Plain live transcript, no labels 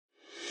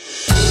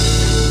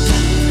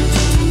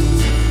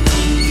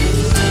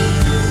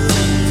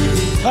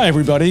Hi,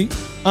 everybody.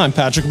 I'm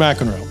Patrick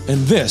McEnroe,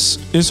 and this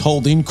is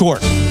Holding Court.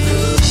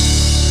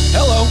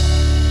 Hello.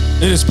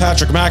 It is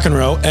Patrick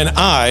McEnroe, and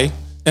I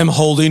am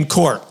holding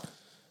court.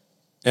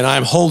 And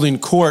I'm holding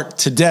court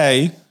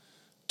today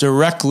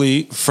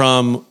directly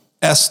from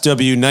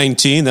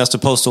SW19. That's the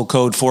postal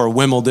code for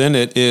Wimbledon.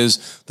 It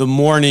is the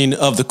morning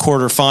of the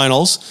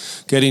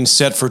quarterfinals, getting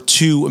set for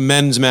 2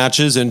 men's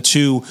matches and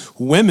 2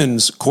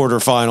 women's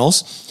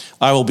quarterfinals.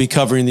 I will be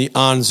covering the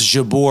Ons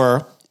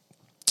Jabeur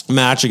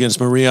match against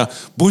Maria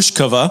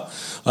Bouzkova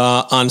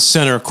on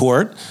center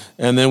court.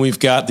 And then we've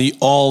got the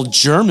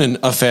all-German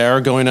affair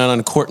going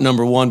on court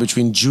number 1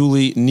 between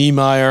Julie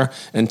Niemeyer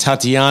and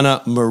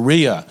Tatiana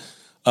Maria.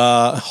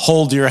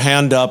 Hold your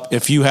hand up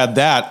if you had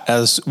that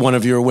as one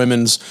of your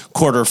women's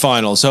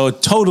quarterfinals. So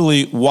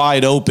totally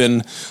wide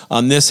open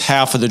on this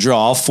half of the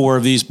draw.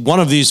 One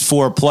of these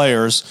 4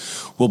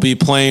 players will be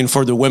playing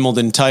for the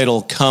Wimbledon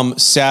title come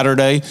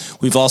Saturday.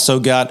 We've also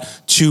got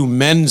 2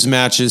 men's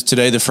matches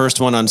today. The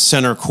first one on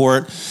center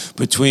court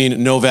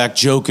between Novak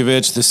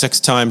Djokovic, the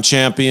 6-time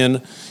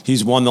champion.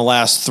 He's won the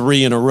last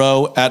 3 in a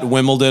row at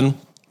Wimbledon,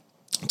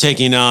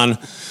 taking on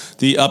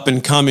the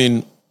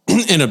up-and-coming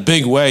in a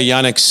big way,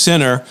 Jannik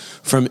Sinner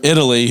from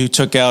Italy, who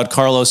took out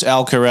Carlos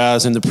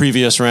Alcaraz in the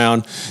previous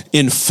round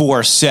in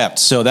 4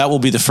 sets. So that will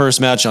be the first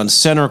match on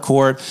center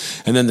court.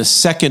 And then the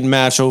second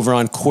match over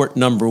on court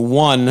number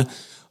 1,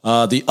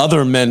 the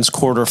other men's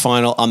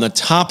quarterfinal on the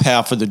top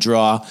half of the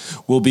draw,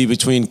 will be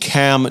between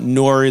Cam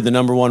Norrie, the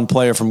number 1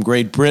 player from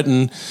Great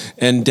Britain,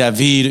 and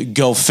David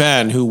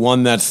Goffin, who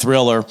won that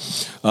thriller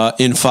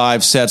in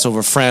 5 sets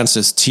over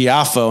Francis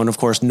Tiafoe. And of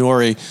course,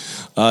 Norrie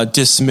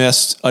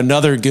dismissed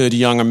another good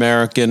young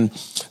American.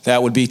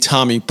 That would be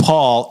Tommy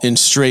Paul in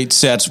straight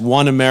sets.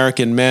 1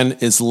 American male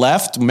is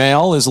left.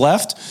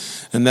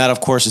 And that,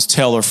 of course, is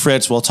Taylor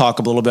Fritz. We'll talk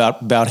a little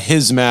about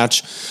his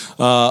match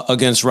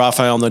against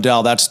Rafael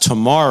Nadal. That's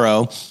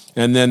tomorrow.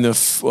 And then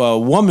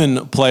the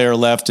woman player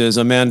left is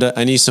Amanda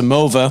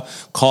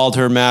Anisimova. Called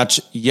her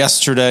match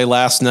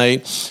last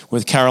night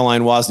with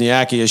Caroline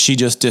Wozniacki, as she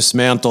just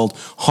dismantled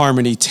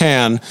Harmony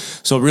Tan.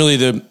 So really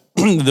the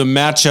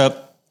matchup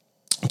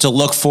to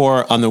look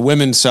for on the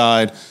women's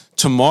side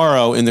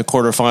tomorrow in the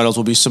quarterfinals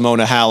will be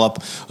Simona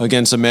Halep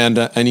against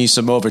Amanda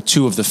Anisimova,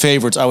 2 of the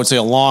favorites, I would say,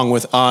 along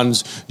with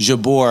Ons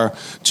Jabeur,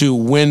 to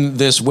win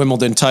this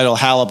Wimbledon title.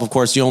 Halep, of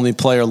course, the only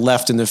player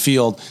left in the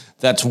field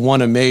that's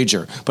won a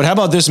major. But how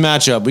about this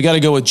matchup? We got to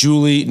go with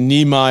Julie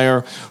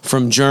Niemeyer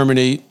from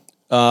Germany,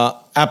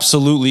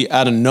 absolutely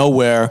out of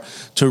nowhere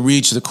to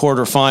reach the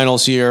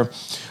quarterfinals here.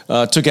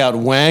 Took out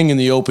Wang in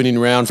the opening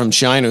round from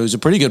China, who's a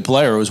pretty good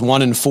player. It was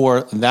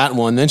 1-4 that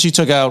one. Then she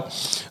took out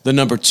the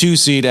number 2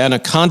 seed, Anna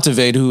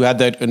Kontaveit, who had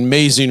that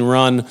amazing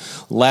run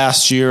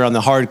last year on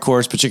the hard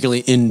course, particularly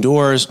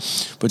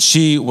indoors. But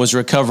she was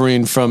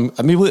recovering from,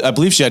 I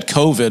believe she had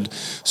COVID,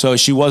 so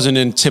she wasn't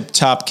in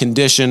tip-top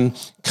condition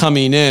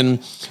coming in,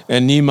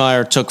 and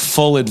Niemeyer took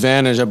full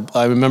advantage.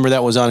 I remember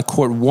that was on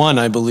court 1,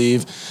 I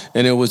believe,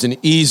 and it was an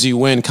easy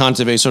win.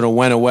 Kontaveit sort of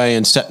went away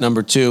in set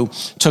number 2.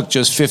 Took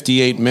just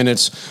 58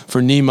 minutes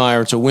for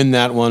Niemeyer to win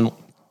that one.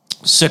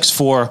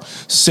 6-4,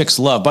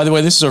 6-love. By the way,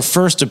 this is her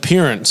first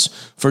appearance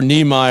for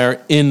Niemeyer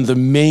in the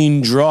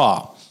main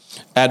draw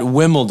at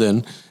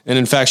Wimbledon. And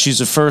in fact, she's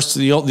the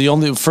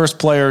last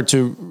player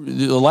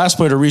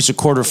to reach the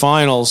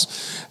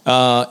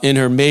quarterfinals in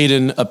her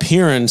maiden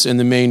appearance in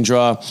the main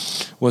draw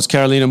was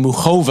Karolina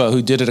Muchova,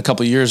 who did it a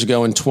couple of years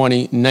ago in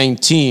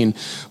 2019.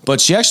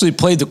 But she actually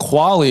played the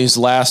qualies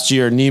last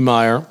year,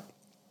 Niemeyer,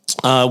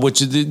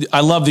 which I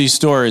love these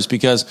stories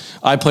because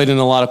I played in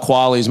a lot of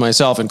qualies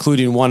myself,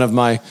 including one of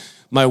my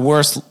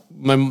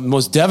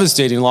most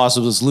devastating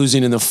losses was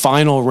losing in the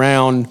final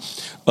round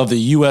of the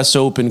U.S.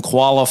 Open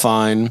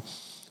qualifying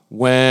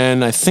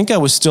when I think I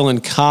was still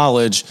in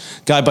college.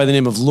 A guy by the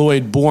name of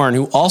Lloyd Bourne,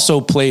 who also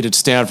played at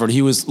Stanford.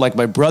 He was like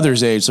my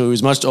brother's age, so he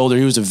was much older.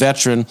 He was a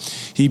veteran.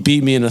 He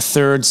beat me in a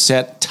 3rd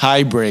set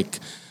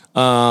tiebreak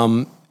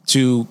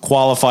to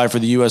qualify for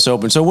the U.S.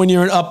 Open. So when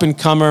you're an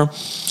up-and-comer,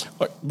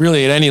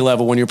 really at any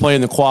level, when you're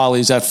playing the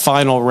qualies, that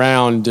final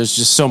round, there's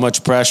just so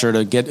much pressure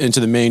to get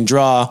into the main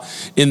draw.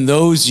 In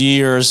those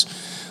years,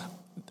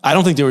 I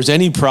don't think there was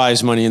any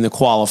prize money in the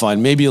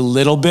qualifying, maybe a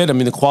little bit. I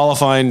mean, the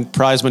qualifying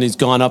prize money's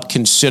gone up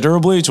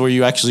considerably to where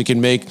you actually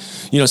can make,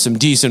 some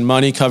decent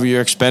money, cover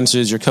your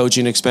expenses, your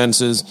coaching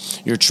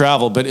expenses, your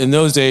travel. But in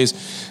those days,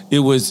 it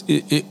was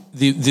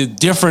the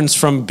difference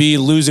from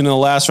losing in the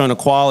last round of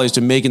qualies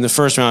to making the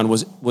first round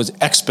was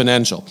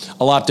exponential.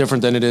 A lot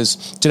different than it is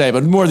today,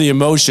 but more the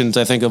emotions,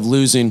 I think, of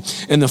losing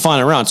in the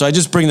final round. So I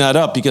just bring that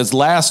up because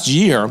last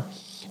year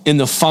in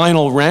the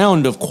final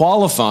round of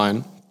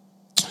qualifying,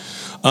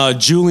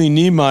 Julie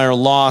Niemeyer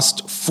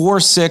lost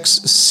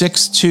 4-6,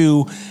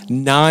 6-2,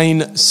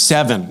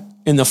 9-7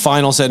 in the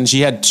final set, and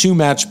she had 2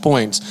 match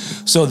points.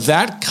 So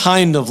that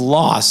kind of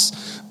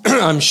loss,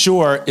 I'm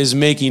sure, is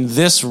making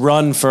this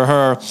run for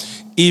her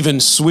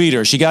even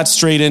sweeter. She got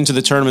straight into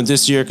the tournament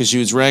this year because she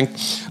was ranked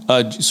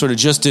sort of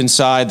just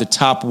inside the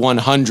top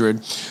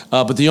 100.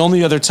 But the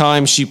only other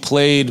time she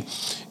played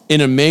in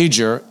a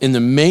major, in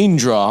the main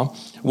draw,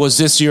 was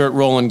this year at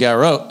Roland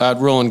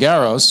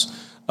Garros.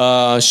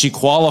 She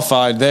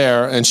qualified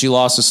there, and she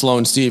lost to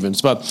Sloane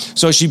Stephens.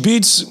 So she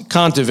beats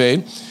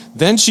Kontaveit.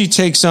 Then she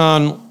takes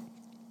on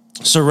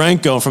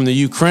Sarenko from the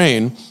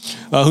Ukraine,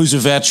 who's a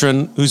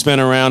veteran, who's been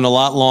around a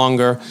lot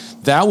longer.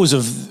 That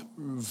was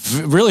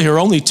really her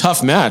only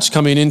tough match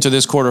coming into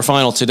this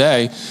quarterfinal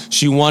today.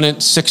 She won it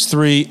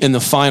 6-3 in the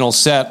final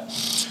set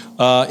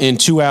in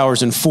 2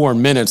 hours and 4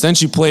 minutes. Then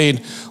she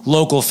played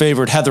local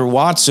favorite Heather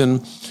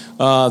Watson,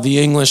 the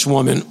English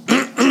woman,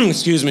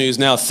 excuse me, who's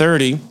now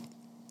 30.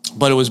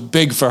 But it was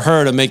big for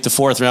her to make the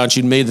fourth round.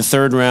 She'd made the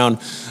third round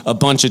a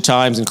bunch of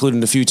times,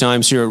 including a few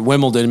times here at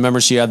Wimbledon. Remember,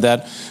 she had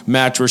that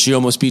match where she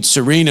almost beat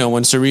Serena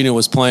when Serena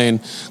was playing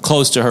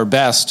close to her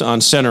best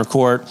on center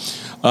court.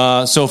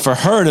 So for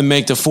her to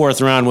make the fourth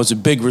round was a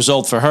big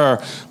result for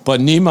her. But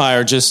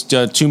Niemeyer, just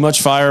too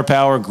much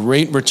firepower,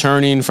 great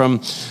returning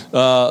from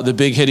the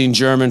big hitting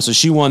German. So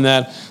she won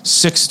that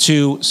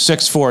 6-2,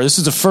 6-4. This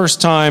is the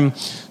first time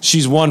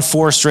she's won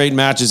 4 straight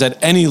matches at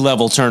any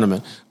level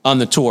tournament on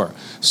the tour.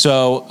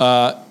 So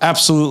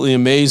absolutely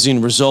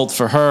amazing result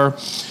for her.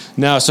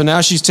 Now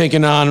she's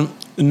taken on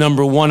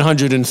number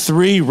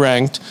 103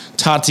 ranked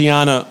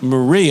Tatiana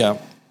Maria,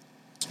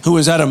 who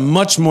is at a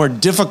much more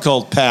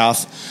difficult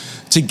path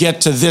to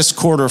get to this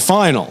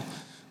quarterfinal.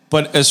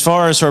 But as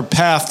far as her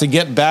path to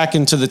get back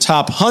into the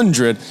top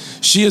 100,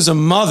 she is a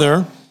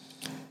mother,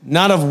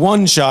 not of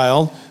one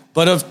child,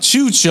 but of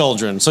 2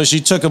 children. So she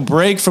took a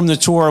break from the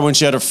tour when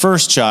she had her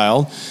first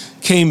child,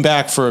 came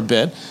back for a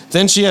bit.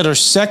 Then she had her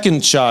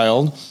second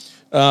child,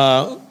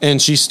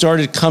 and she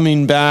started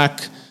coming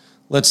back,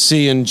 let's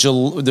see,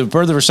 the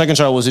birth of her second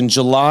child was in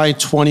July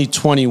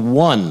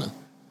 2021.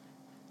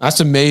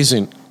 That's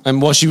amazing.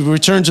 And she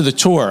returned to the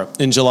tour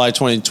in July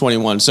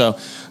 2021. So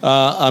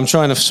I'm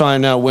trying to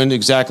find out when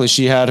exactly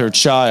she had her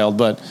child,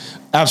 but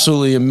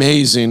absolutely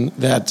amazing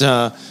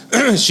that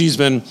she's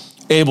been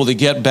able to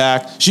get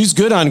back. She's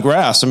good on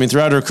grass. I mean,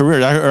 throughout her career,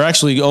 her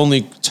actually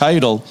only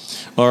title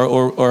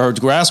or her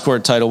grass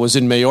court title was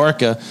in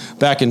Mallorca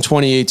back in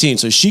 2018.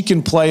 So she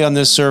can play on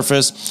this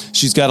surface.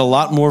 She's got a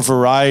lot more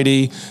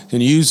variety, can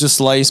use the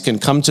slice, can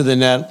come to the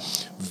net.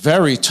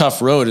 Very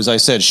tough road, as I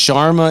said.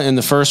 Sharma in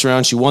the first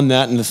round, she won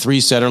that in the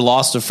 3-setter,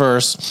 lost the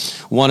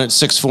first, won it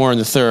 6-4 in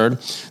the third.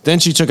 Then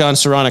she took on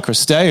Sorana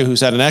Cristea,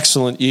 who's had an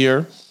excellent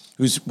year,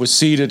 who was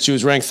seeded. She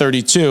was ranked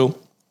 32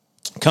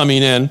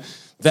 coming in.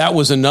 That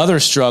was another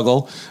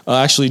struggle.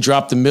 Actually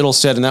dropped the middle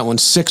set in that one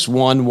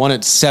 6-1, won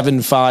it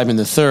 7-5 in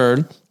the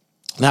third.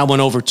 That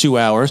went over 2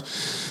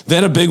 hours.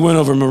 Then a big win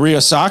over Maria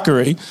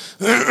Sakkari,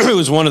 who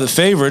was one of the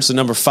favorites, the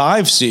number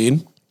 5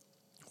 seed.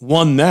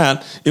 Won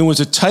that. It was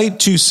a tight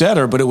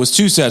 2-setter, but it was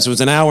 2 sets. It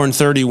was an hour and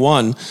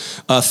 31,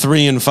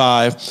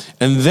 3-5.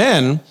 And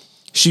then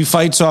she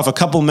fights off a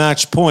couple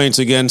match points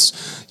against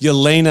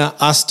Yelena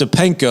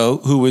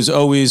Ostapenko, who was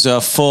always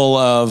full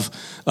of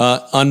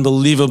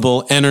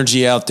unbelievable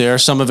energy out there,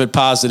 some of it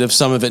positive,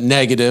 some of it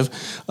negative.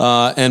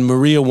 And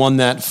Maria won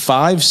that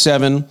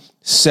 5-7,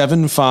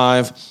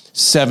 7-5,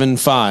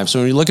 7-5. So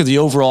when you look at the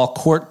overall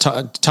court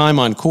time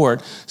on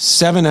court,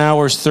 7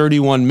 hours,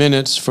 31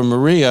 minutes for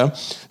Maria,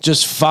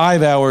 just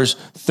 5 hours,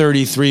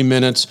 33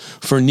 minutes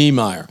for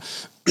Niemeyer.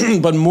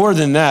 But more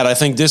than that, I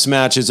think this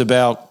match is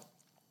about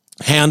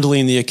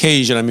handling the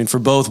occasion. I mean, for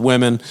both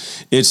women,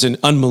 it's an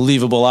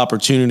unbelievable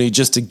opportunity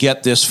just to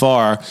get this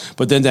far,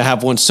 but then to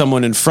have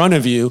someone in front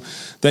of you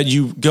that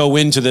you go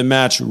into the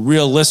match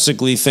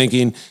realistically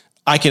thinking,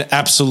 I can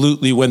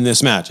absolutely win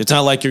this match. It's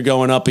not like you're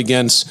going up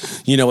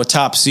against, a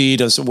top seed,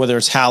 whether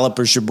it's Halep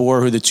or Jabeur,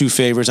 who are the 2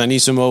 favorites,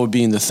 Anisimova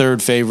being the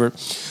 3rd favorite,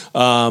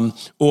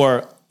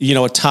 or,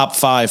 a top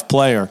 5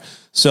 player.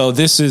 So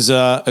this is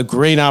a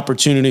great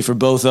opportunity for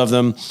both of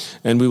them,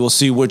 and we will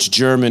see which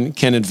German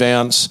can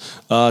advance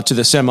to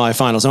the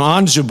semifinals. Now,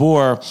 Ons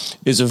Jabeur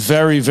is a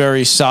very,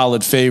 very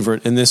solid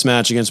favorite in this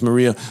match against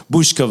Maria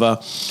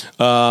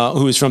Bushkova,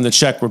 who is from the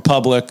Czech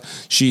Republic.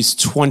 She's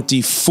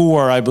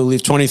 24, I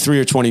believe, 23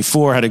 or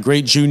 24, had a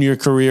great junior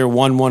career,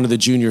 won one of the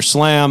junior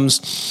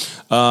slams.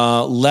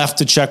 Left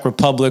the Czech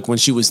Republic when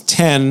she was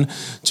 10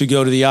 to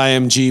go to the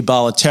IMG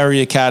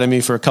Bollettieri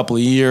Academy for a couple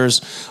of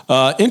years.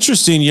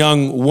 Interesting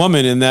young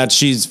woman in that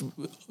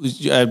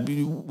I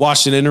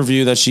watched an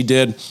interview that she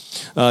did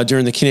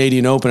during the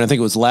Canadian Open, I think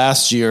it was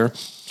last year,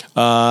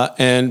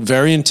 and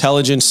very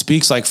intelligent,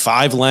 speaks like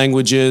 5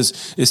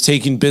 languages, is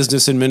taking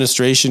business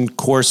administration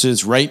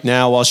courses right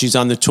now while she's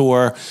on the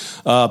tour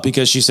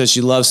because she says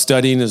she loves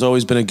studying. Has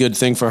always been a good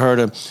thing for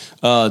her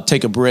to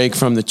take a break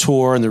from the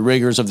tour and the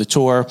rigors of the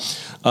tour.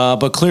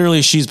 But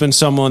clearly she's been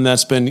someone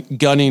that's been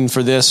gunning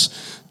for this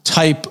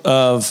type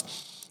of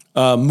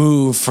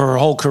move for her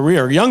whole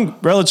career,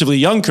 relatively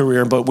young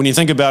career. But when you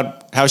think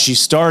about how she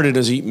started,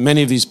 as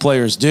many of these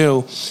players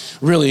do,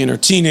 really in her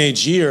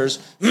teenage years,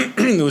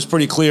 it was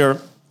pretty clear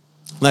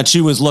that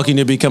she was looking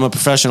to become a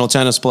professional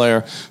tennis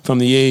player from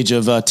the age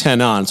of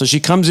 10 on. So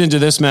she comes into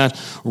this match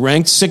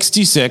ranked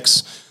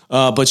 66.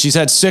 but she's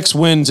had 6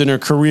 wins in her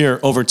career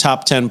over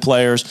top 10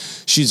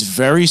 players. She's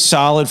very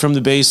solid from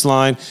the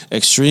baseline,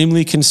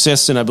 extremely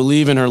consistent. I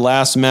believe in her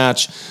last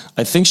match,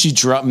 I think she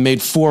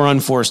made 4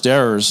 unforced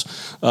errors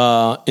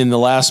in the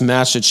last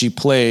match that she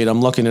played.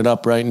 I'm looking it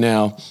up right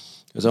now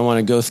because I want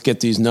to go get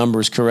these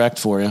numbers correct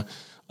for you.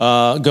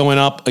 Going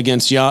up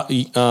against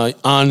Ons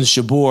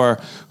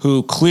Jabeur,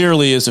 who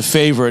clearly is a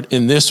favorite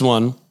in this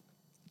one,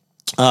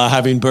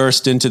 having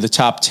burst into the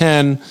top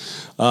 10,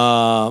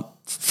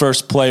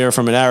 first player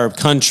from an Arab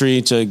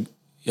country to,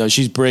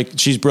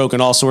 she's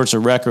broken all sorts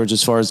of records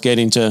as far as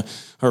getting to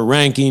her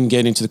ranking,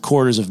 getting to the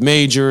quarters of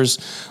majors,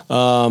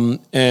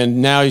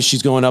 and now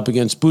she's going up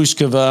against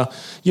Bouzkova.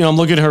 I'm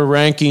looking at her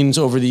rankings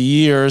over the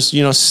years,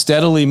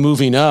 steadily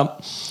moving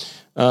up.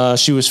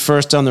 She was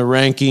first on the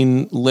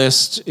ranking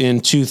list in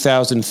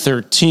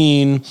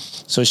 2013,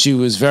 so she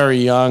was very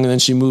young, and then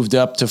she moved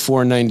up to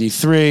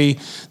 493,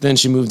 then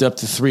she moved up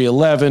to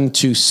 311,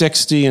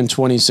 260 in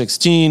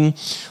 2016,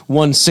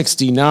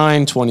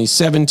 169,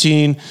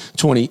 2017,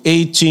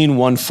 2018,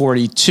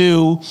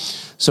 142.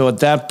 So at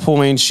that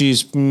point,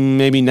 she's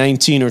maybe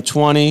 19 or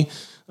 20,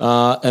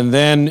 and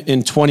then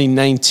in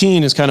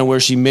 2019 is kind of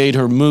where she made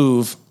her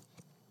move,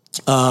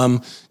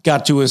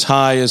 got to as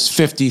high as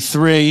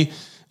 53,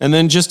 and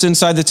then just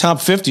inside the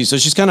top 50. So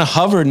she's kind of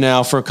hovered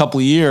now for a couple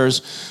of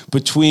years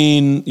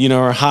between,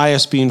 her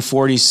highest being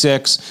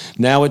 46.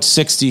 Now it's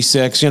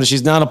 66.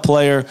 She's not a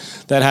player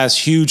that has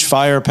huge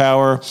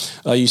firepower.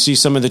 You see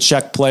some of the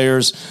Czech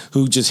players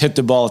who just hit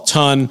the ball a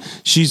ton.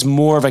 She's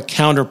more of a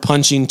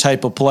counter-punching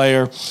type of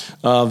player.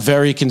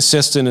 Very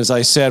consistent, as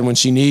I said, when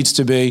she needs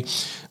to be.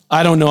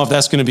 I don't know if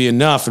that's going to be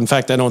enough. In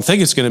fact, I don't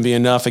think it's going to be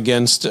enough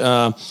against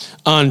Ons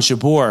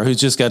Jabeur,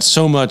 who's just got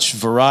so much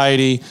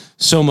variety,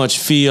 so much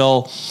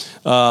feel,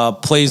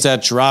 plays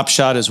that drop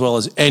shot as well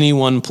as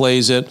anyone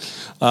plays it,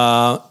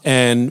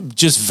 and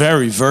just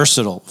very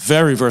versatile,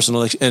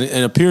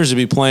 and appears to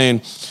be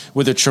playing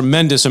with a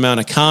tremendous amount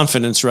of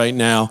confidence right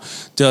now,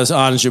 does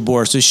Ons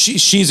Jabeur. So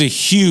she's a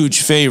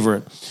huge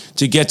favorite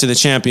to get to the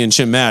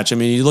championship match. I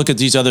mean, you look at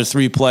these other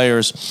 3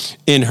 players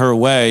in her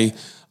way,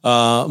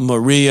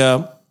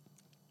 Maria,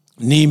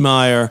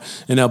 Niemeyer,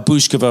 and now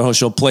Bouzkova, who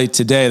she'll play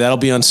today. That'll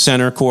be on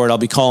center court. I'll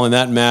be calling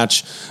that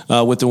match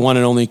with the one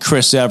and only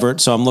Chris Evert,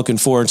 so I'm looking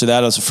forward to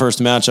that as the first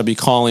match I'll be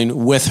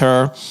calling with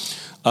her.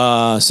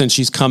 Since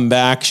she's come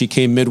back, she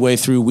came midway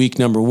through week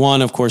number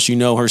 1. Of course, you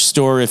know her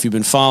story if you've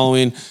been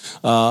following,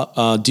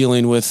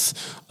 dealing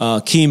with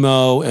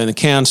chemo and a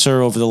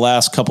cancer over the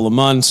last couple of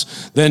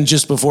months. Then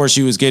just before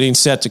she was getting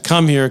set to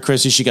come here,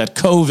 Chrissy, she got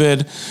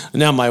COVID.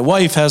 Now my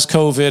wife has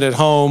COVID at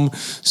home,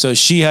 so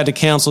she had to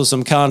cancel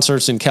some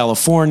concerts in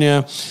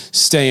California,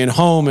 staying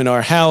home in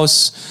our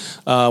house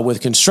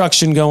with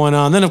construction going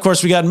on. Then, of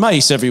course, we got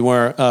mice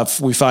everywhere,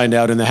 we find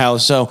out in the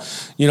house. So,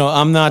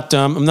 I'm not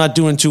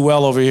doing too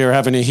well over here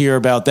having to hear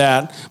about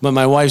that, but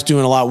my wife's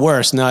doing a lot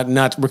worse,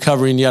 not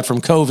recovering yet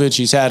from COVID.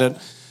 She's had it,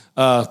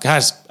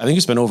 guys, I think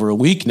it's been over a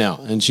week now,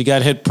 and she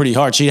got hit pretty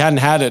hard. She hadn't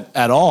had it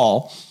at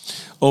all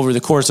over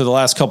the course of the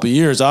last couple of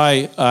years.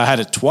 I had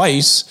it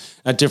twice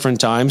at different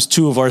times.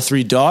 2 of our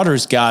 3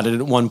 daughters got it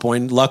at one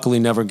point, luckily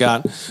never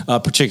got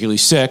particularly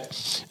sick,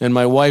 and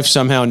my wife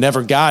somehow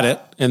never got it,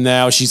 and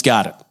now she's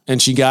got it.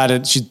 And she got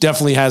it. She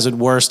definitely has it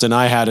worse than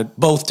I had it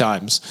both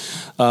times.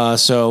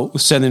 So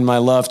sending my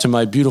love to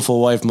my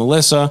beautiful wife,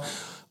 Melissa.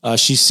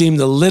 She seemed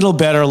a little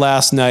better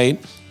last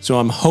night, so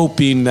I'm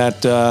hoping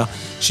that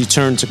she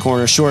turns a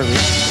corner shortly.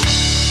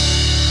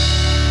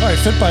 All right,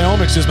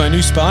 FitBiomics is my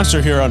new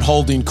sponsor here on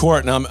Holding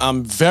Court, and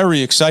I'm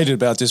very excited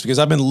about this because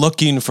I've been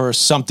looking for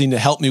something to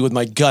help me with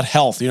my gut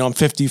health. I'm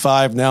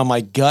 55 now,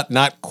 my gut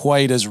not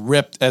quite as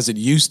ripped as it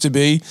used to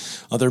be.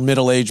 Other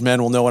middle-aged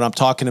men will know what I'm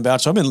talking about.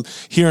 So I've been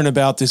hearing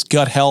about this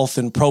gut health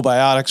and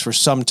probiotics for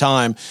some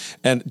time,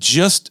 and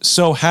just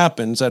so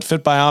happens that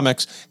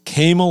FitBiomics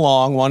came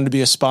along, wanted to be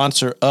a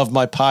sponsor of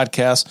my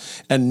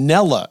podcast, and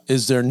Nella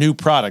is their new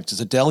product. It's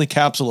a daily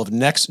capsule of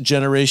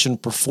next-generation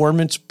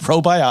performance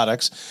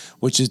probiotics,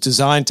 which is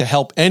designed to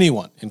help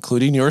anyone,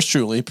 including yours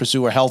truly,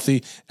 pursue a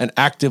healthy and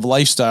active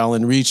lifestyle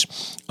and reach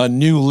a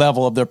new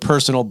level of their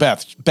personal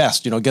best.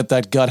 Get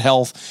that gut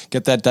health,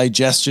 get that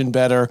digestion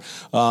better,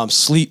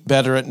 sleep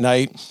better at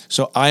night.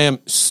 So I am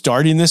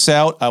starting this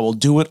out. I will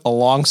do it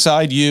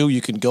alongside you.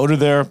 You can go to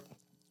their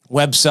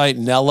website,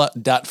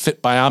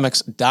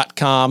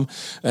 nella.fitbiomics.com,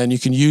 and you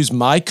can use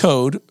my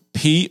code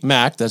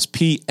PMAC, that's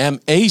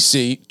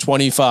PMAC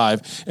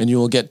 25, and you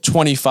will get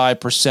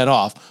 25%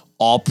 off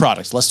all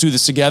products. Let's do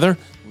this together.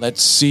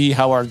 Let's see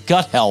how our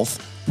gut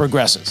health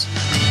progresses.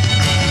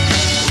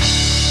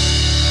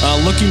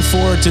 Looking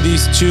forward to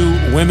these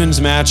 2 women's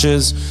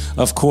matches.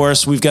 Of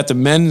course, we've got the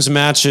men's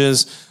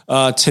matches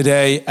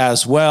today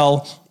as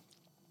well.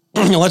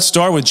 Let's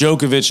start with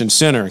Djokovic and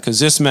Sinner, because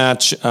this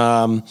match,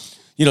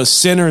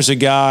 Sinner's a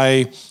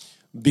guy,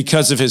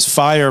 because of his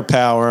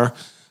firepower,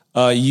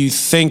 you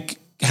think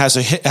has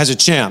a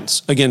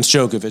chance against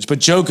Djokovic. But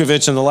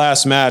Djokovic in the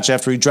last match,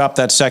 after he dropped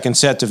that second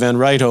set to Van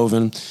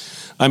Rijthoven,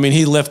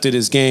 he lifted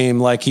his game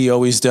like he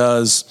always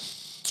does.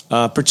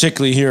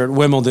 particularly here at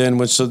Wimbledon,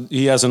 which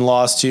he hasn't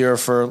lost here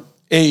for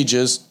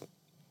ages.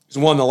 He's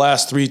won the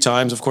last 3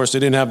 times. Of course, they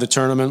didn't have the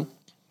tournament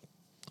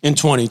in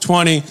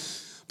 2020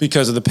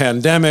 because of the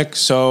pandemic.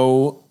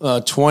 So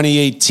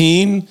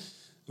 2018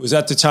 was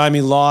at the time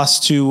he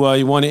lost to,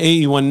 he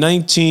won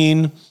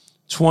 19,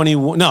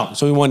 21. No,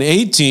 so he won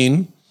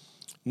 18.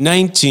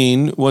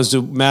 19 was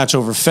the match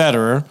over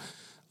Federer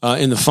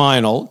in the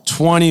final.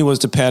 20 was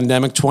the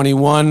pandemic.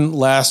 21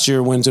 last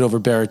year wins it over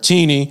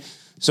Berrettini.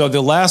 So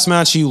the last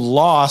match he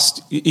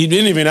lost, he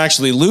didn't even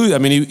actually lose. I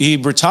mean, he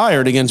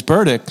retired against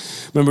Burdick.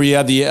 Remember, he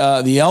had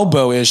the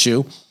elbow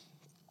issue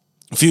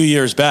a few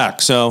years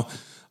back. So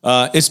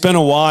it's been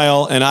a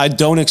while, and I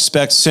don't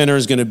expect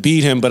Sinner's going to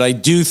beat him, but I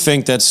do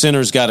think that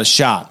Sinner's got a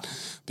shot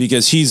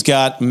because he's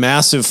got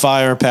massive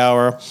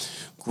firepower,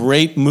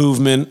 great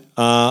movement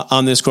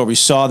on this court. We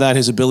saw that,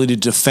 his ability to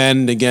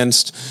defend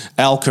against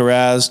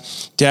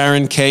Alcaraz.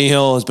 Darren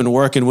Cahill has been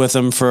working with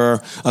him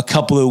for a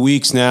couple of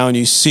weeks now, and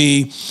you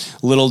see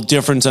a little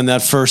difference on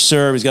that first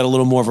serve. He's got a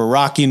little more of a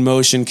rocking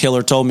motion.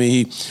 Killer told me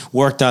he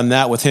worked on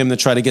that with him to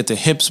try to get the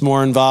hips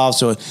more involved,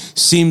 so it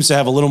seems to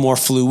have a little more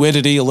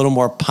fluidity, a little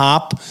more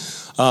pop,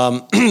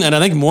 and I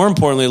think more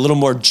importantly, a little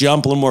more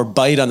jump, a little more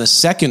bite on the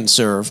second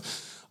serve.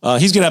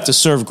 He's going to have to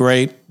serve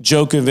great.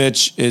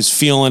 Djokovic is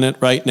feeling it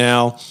right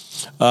now.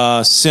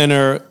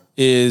 Sinner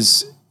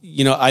is,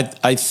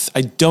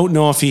 I don't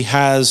know if he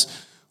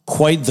has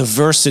quite the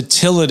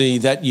versatility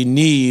that you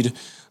need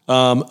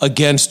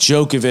against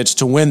Djokovic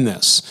to win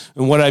this.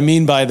 And what I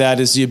mean by that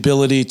is the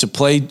ability to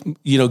play,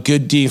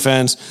 good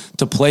defense,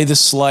 to play the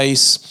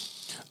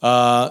slice,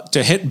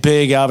 to hit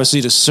big,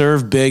 obviously, to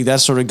serve big. That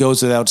sort of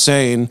goes without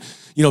saying.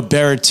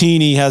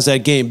 Berrettini has that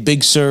game,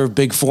 big serve,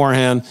 big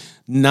forehand.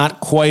 Not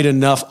quite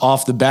enough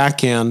off the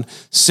backhand.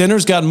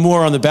 Sinner's got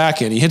more on the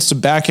backhand. He hits the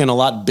backhand a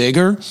lot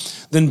bigger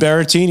than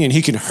Berrettini, and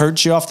he can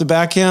hurt you off the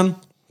backhand.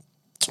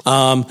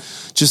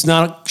 Just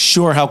not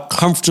sure how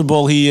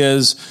comfortable he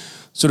is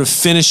sort of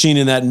finishing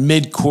in that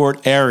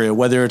mid-court area,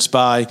 whether it's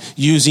by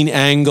using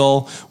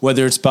angle,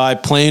 whether it's by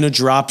playing a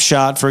drop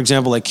shot. For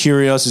example, like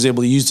Kyrgios is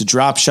able to use the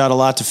drop shot a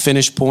lot to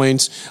finish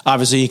points.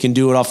 Obviously, he can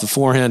do it off the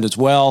forehand as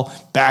well.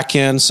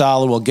 Backhand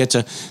solid. We'll get to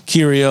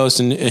Kyrgios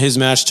and his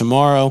match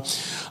tomorrow.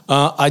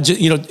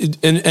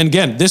 And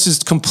again, this is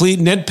complete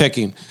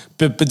nitpicking,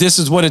 but this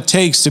is what it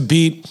takes to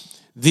beat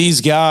these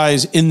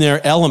guys in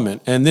their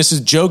element. And this is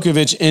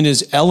Djokovic in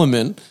his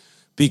element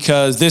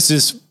because this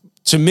is,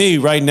 to me,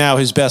 right now,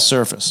 his best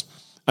surface.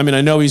 I mean, I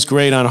know he's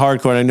great on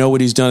hard court. I know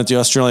what he's done at the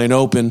Australian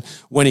Open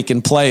when he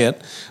can play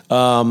it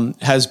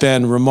has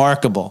been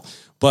remarkable.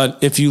 But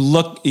if you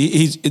look,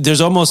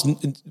 there's almost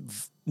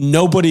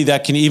nobody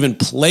that can even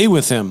play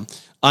with him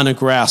on a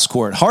grass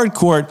court. Hard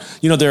court,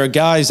 there are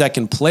guys that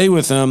can play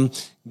with him,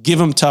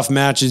 give him tough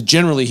matches.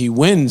 Generally, he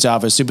wins,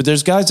 obviously, but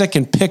there's guys that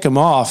can pick him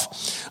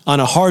off on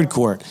a hard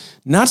court.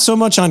 Not so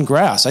much on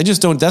grass. I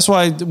just don't. That's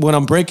why when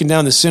I'm breaking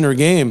down the Sinner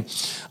game,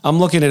 I'm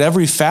looking at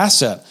every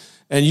facet,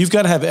 and you've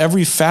got to have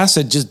every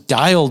facet just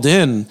dialed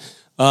in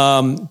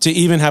to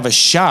even have a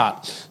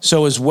shot.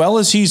 So as well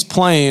as he's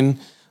playing,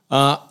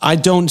 I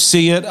don't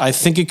see it. I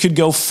think it could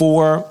go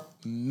 4,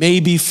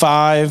 maybe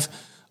 5.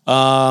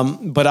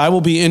 But I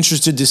will be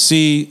interested to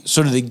see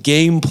sort of the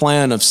game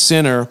plan of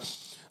Sinner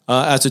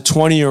as a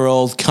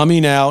 20-year-old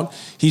coming out.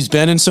 He's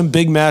been in some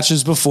big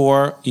matches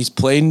before. He's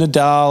played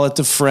Nadal at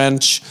the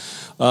French.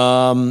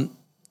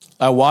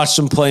 I watched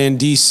him play in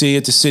D.C.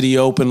 at the City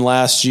Open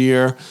last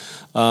year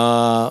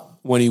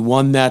when he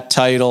won that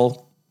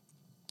title.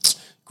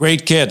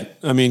 Great kid.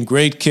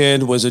 Great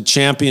kid. Was a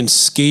champion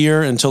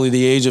skier until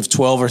the age of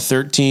 12 or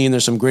 13.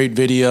 There's some great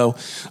video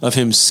of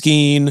him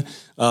skiing.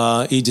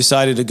 He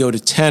decided to go to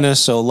tennis,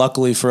 so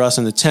luckily for us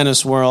in the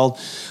tennis world.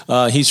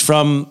 He's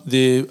from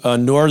the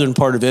northern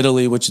part of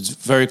Italy, which is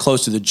very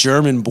close to the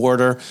German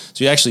border.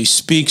 So he actually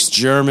speaks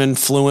German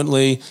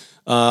fluently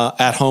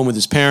at home with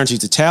his parents.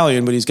 He's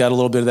Italian, but he's got a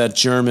little bit of that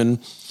German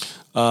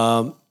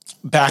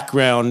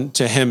background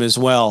to him as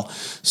well.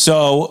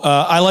 So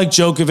I like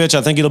Djokovic.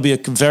 I think it'll be a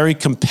very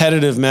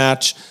competitive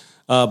match.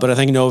 But I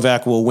think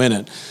Novak will win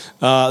it.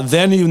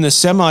 Then in the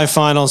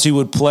semifinals, he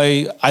would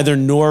play either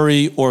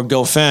Norrie or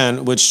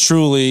Goffin, which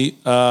truly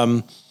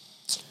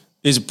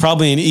is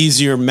probably an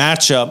easier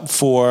matchup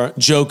for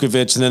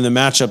Djokovic than the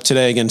matchup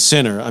today against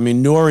Sinner.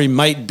 Norrie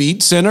might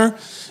beat Sinner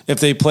if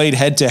they played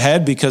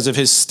head-to-head because of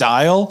his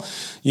style,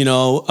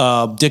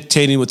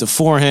 dictating with the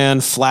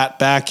forehand, flat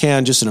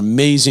backhand, just an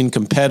amazing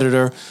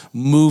competitor,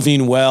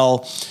 moving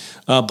well.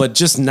 But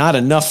just not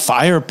enough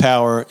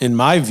firepower, in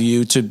my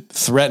view, to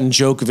threaten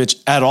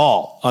Djokovic at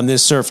all on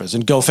this surface.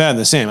 And Goffin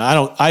the same.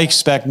 I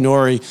expect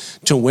Norrie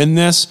to win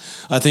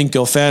this. I think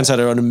Goffin's had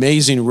an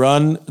amazing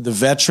run, the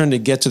veteran, to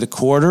get to the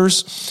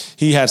quarters.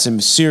 He had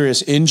some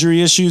serious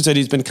injury issues that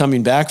he's been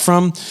coming back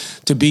from.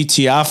 To beat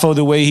Tiafoe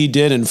the way he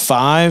did in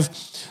 5,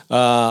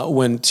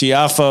 when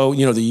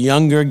Tiafoe, the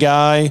younger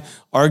guy,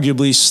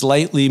 arguably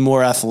slightly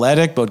more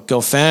athletic, but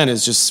Goffin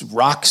is just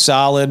rock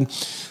solid.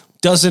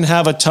 Doesn't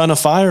have a ton of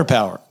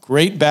firepower.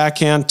 Great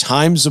backhand,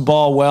 times the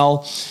ball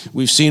well.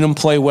 We've seen him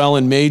play well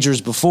in majors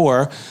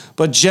before.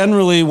 But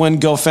generally, when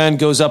Goffin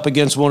goes up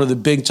against one of the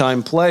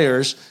big-time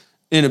players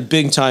in a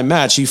big-time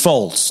match, he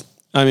folds.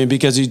 I mean,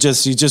 because he's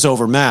just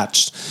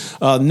overmatched.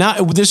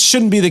 This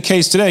shouldn't be the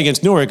case today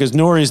against Norrie, because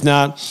Norrie's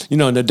not,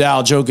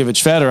 Nadal,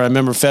 Djokovic, Federer. I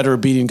remember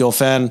Federer beating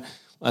Goffin,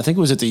 I think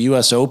it was at the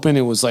U.S. Open.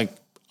 It was like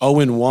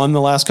 0-1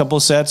 the last couple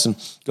of sets, and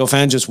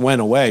Goffin just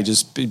went away,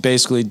 just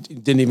basically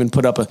didn't even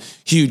put up a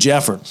huge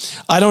effort.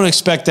 I don't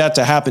expect that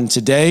to happen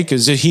today,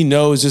 because he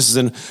knows this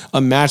is a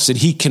match that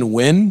he can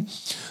win.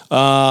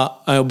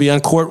 It'll be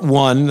on court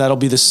 1. That'll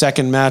be the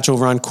second match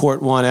over on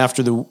court 1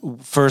 after the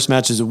first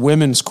match is a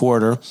women's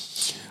quarter.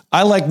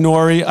 I like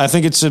Norrie. I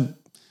think it's a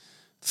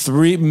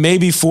 3,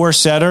 maybe 4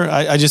 setter.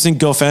 I just think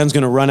Goffin's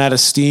going to run out of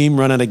steam,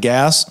 run out of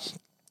gas,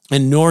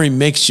 and Norrie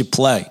makes you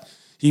play.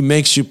 He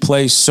makes you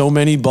play so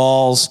many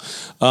balls.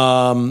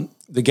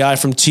 The guy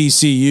from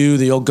TCU,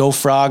 the old Go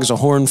Frogs, the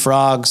Horned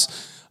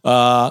Frogs,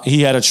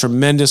 he had a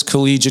tremendous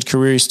collegiate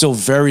career. He's still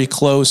very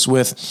close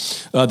with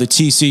the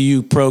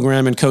TCU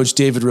program and Coach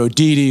David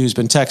Roditi, who's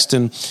been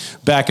texting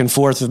back and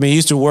forth with me. He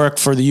used to work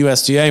for the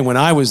USDA when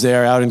I was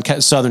there out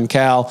in Southern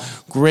Cal.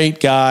 Great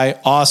guy,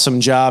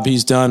 awesome job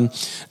he's done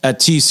at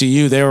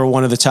TCU. They were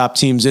one of the top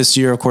teams this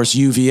year. Of course,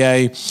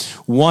 UVA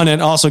won it.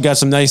 Also got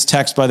some nice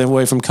text, by the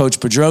way, from Coach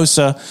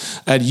Pedrosa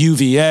at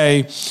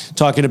UVA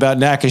talking about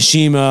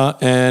Nakashima.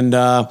 And,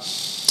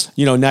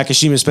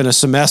 Nakashima spent a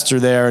semester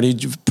there,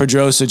 and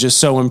Pedrosa just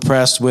so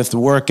impressed with the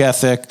work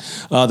ethic,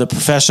 the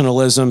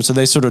professionalism. So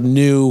they sort of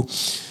knew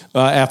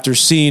after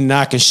seeing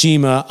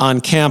Nakashima on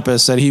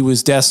campus that he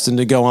was destined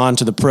to go on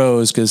to the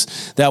pros,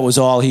 because that was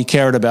all he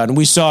cared about. And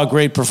we saw a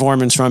great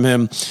performance from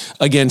him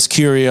against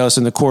Kyrgios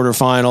in the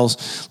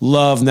quarterfinals.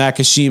 Love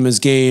Nakashima's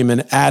game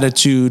and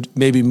attitude,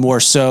 maybe more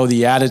so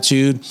the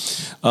attitude,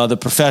 the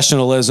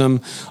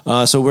professionalism.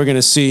 So we're going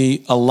to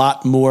see a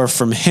lot more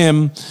from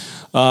him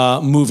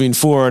moving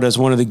forward as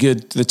one of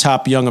the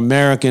top young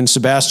Americans.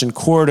 Sebastian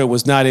Korda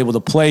was not able to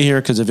play here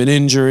because of an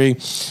injury.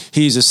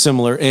 He's a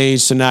similar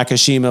age to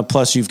Nakashima.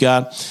 Plus, you've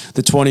got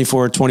the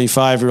 24,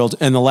 25-year-old.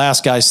 And the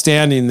last guy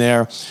standing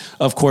there,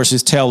 of course,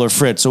 is Taylor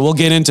Fritz. So we'll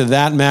get into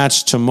that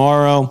match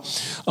tomorrow.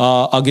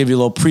 I'll give you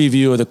a little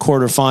preview of the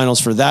quarterfinals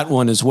for that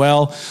one as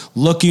well.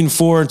 Looking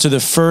forward to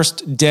the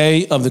first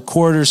day of the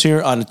quarters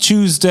here on a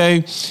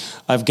Tuesday.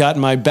 I've got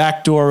my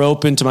back door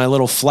open to my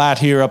little flat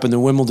here up in the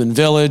Wimbledon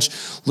Village.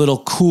 Little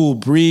cool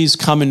breeze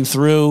coming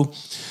through.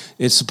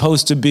 It's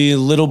supposed to be a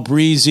little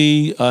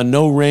breezy,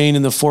 no rain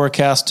in the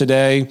forecast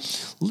today.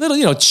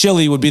 Little,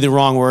 chilly would be the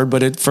wrong word,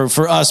 but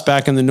for us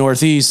back in the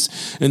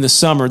Northeast in the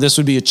summer, this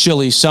would be a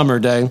chilly summer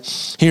day.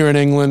 Here in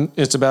England,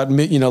 it's about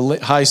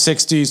high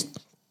 60s,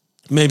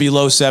 maybe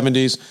low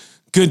 70s.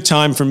 Good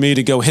time for me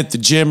to go hit the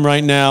gym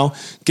right now,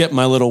 get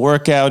my little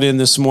workout in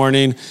this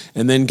morning,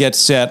 and then get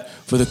set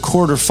for the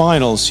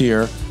quarterfinals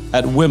here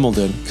at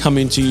Wimbledon,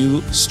 coming to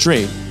you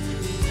straight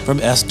from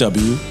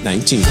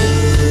SW19.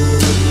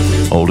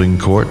 Holding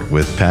Court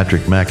with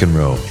Patrick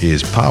McEnroe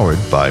is powered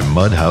by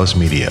Mudhouse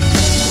Media.